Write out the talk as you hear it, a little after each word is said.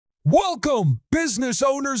Welcome, business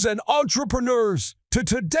owners and entrepreneurs, to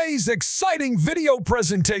today's exciting video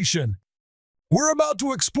presentation. We're about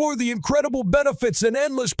to explore the incredible benefits and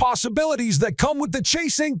endless possibilities that come with the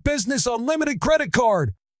Chase Inc. Business Unlimited credit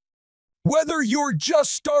card. Whether you're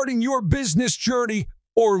just starting your business journey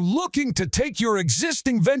or looking to take your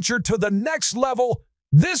existing venture to the next level,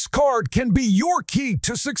 this card can be your key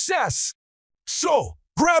to success. So,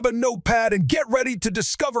 grab a notepad and get ready to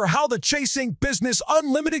discover how the Chase Inc. Business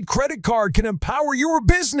Unlimited credit card can empower your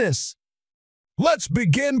business. Let's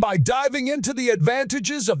begin by diving into the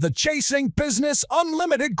advantages of the Chase Inc. Business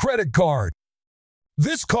Unlimited credit card.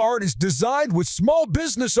 This card is designed with small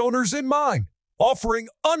business owners in mind, offering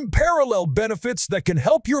unparalleled benefits that can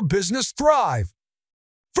help your business thrive.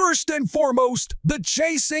 First and foremost, the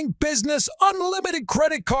Chase Inc. Business Unlimited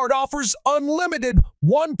credit card offers unlimited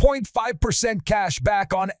 1.5% cash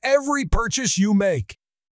back on every purchase you make.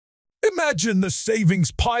 Imagine the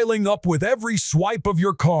savings piling up with every swipe of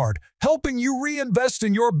your card, helping you reinvest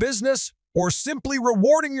in your business or simply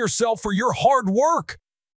rewarding yourself for your hard work.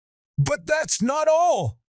 But that's not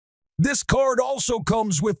all. This card also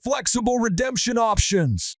comes with flexible redemption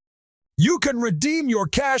options. You can redeem your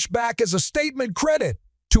cash back as a statement credit,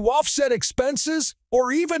 to offset expenses,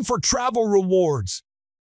 or even for travel rewards.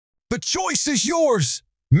 The choice is yours,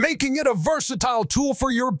 making it a versatile tool for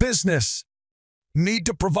your business. Need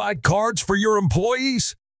to provide cards for your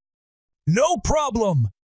employees? No problem.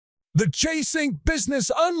 The Chase Inc. Business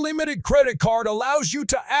Unlimited credit card allows you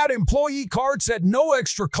to add employee cards at no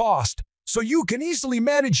extra cost, so you can easily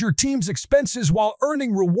manage your team's expenses while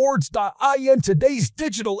earning rewards. In today's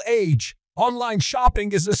digital age, online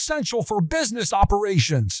shopping is essential for business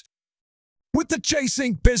operations. With the Chase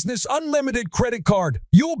Inc. Business Unlimited credit card,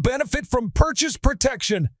 you'll benefit from purchase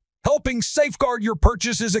protection, helping safeguard your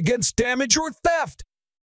purchases against damage or theft.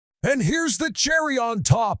 And here's the cherry on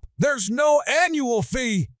top: there's no annual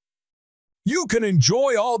fee. You can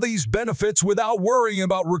enjoy all these benefits without worrying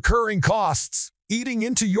about recurring costs eating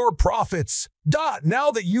into your profits.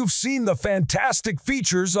 Now that you've seen the fantastic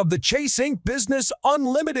features of the Chase Inc. Business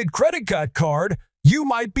Unlimited credit card, you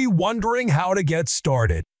might be wondering how to get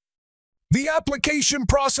started. The application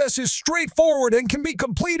process is straightforward and can be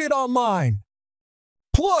completed online.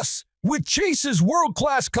 Plus, with Chase's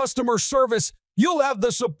world-class customer service, you'll have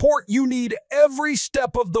the support you need every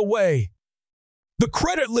step of the way. The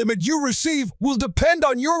credit limit you receive will depend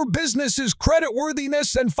on your business's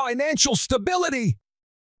creditworthiness and financial stability.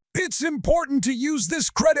 It's important to use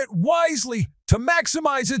this credit wisely to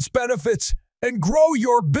maximize its benefits and grow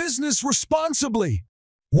your business responsibly.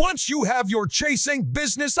 Once you have your Chase Inc.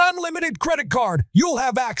 Business Unlimited credit card, you'll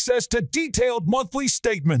have access to detailed monthly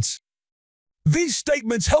statements. These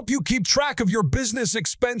statements help you keep track of your business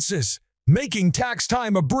expenses, making tax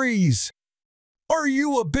time a breeze. Are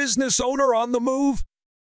you a business owner on the move?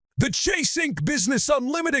 The Chase Inc. Business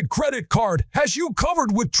Unlimited credit card has you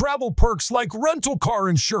covered with travel perks like rental car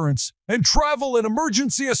insurance and travel and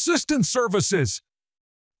emergency assistance services.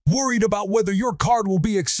 Worried about whether your card will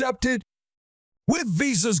be accepted? With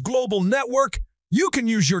Visa's global network, you can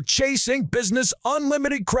use your Chase Inc. Business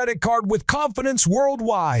Unlimited credit card with confidence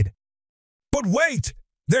worldwide. But wait,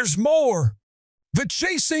 there's more! The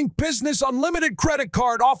Chase Inc. Business Unlimited credit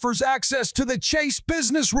card offers access to the Chase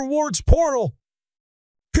Business Rewards portal.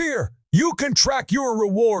 Here, you can track your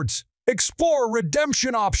rewards, explore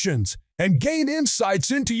redemption options, and gain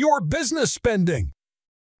insights into your business spending.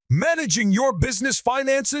 Managing your business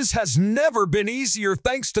finances has never been easier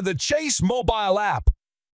thanks to the Chase mobile app.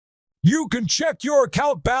 You can check your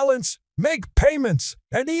account balance, make payments,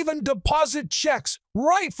 and even deposit checks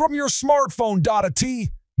right from your smartphone. At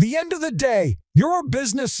the end of the day, your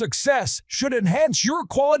business success should enhance your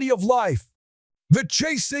quality of life. The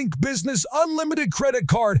Chase Inc. Business Unlimited credit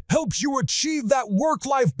card helps you achieve that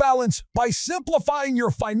work-life balance by simplifying your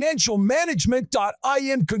financial management.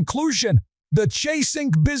 In conclusion, the Chase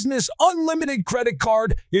Inc. Business Unlimited credit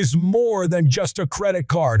card is more than just a credit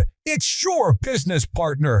card. It's your business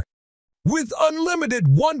partner. With unlimited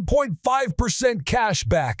 1.5% cash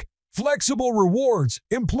back, flexible rewards,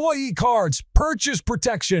 employee cards, purchase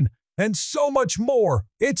protection, and so much more,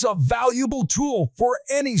 it's a valuable tool for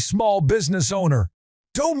any small business owner.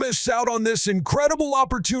 Don't miss out on this incredible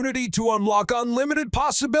opportunity to unlock unlimited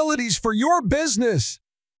possibilities for your business.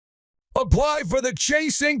 Apply for the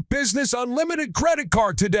Chase Inc. Business Unlimited credit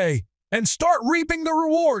card today and start reaping the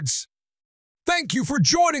rewards. Thank you for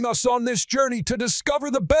joining us on this journey to discover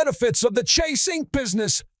the benefits of the Chase Inc.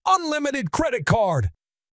 Business Unlimited credit card.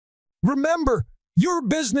 Remember, your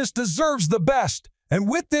business deserves the best, and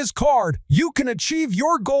with this card, you can achieve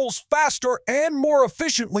your goals faster and more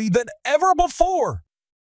efficiently than ever before.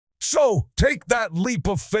 So take that leap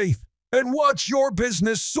of faith and watch your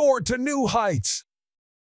business soar to new heights.